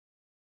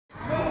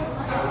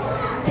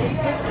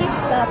It just keeps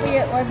stopping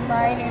at one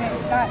line and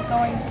it's not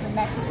going to the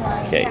next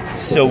line. Okay,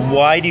 so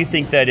why do you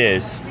think that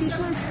is?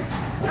 Because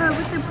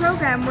with the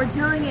program, we're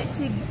telling it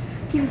to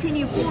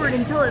continue forward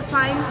until it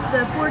finds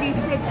the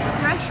 46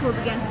 threshold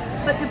again.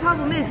 But the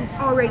problem is, it's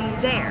already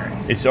there.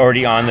 It's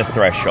already on the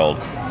threshold.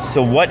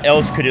 So what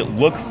else could it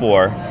look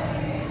for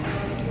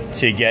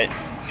to get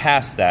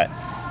past that?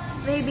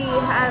 Maybe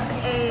have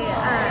a,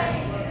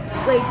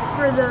 like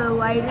for the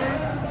lighter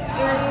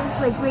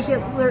areas, like make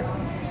it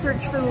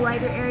search for the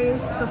lighter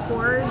areas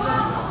before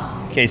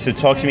the... Okay, so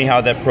talk to me how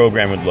that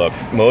program would look.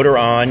 Motor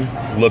on,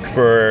 look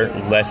for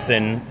less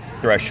than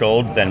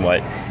threshold, then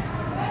what?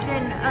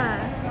 Then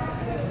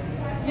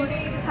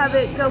have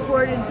it go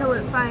forward until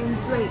it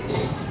finds like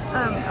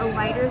a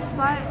lighter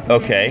spot. And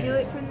okay. then do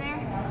it from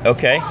there.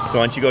 Okay, so why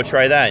don't you go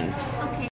try that?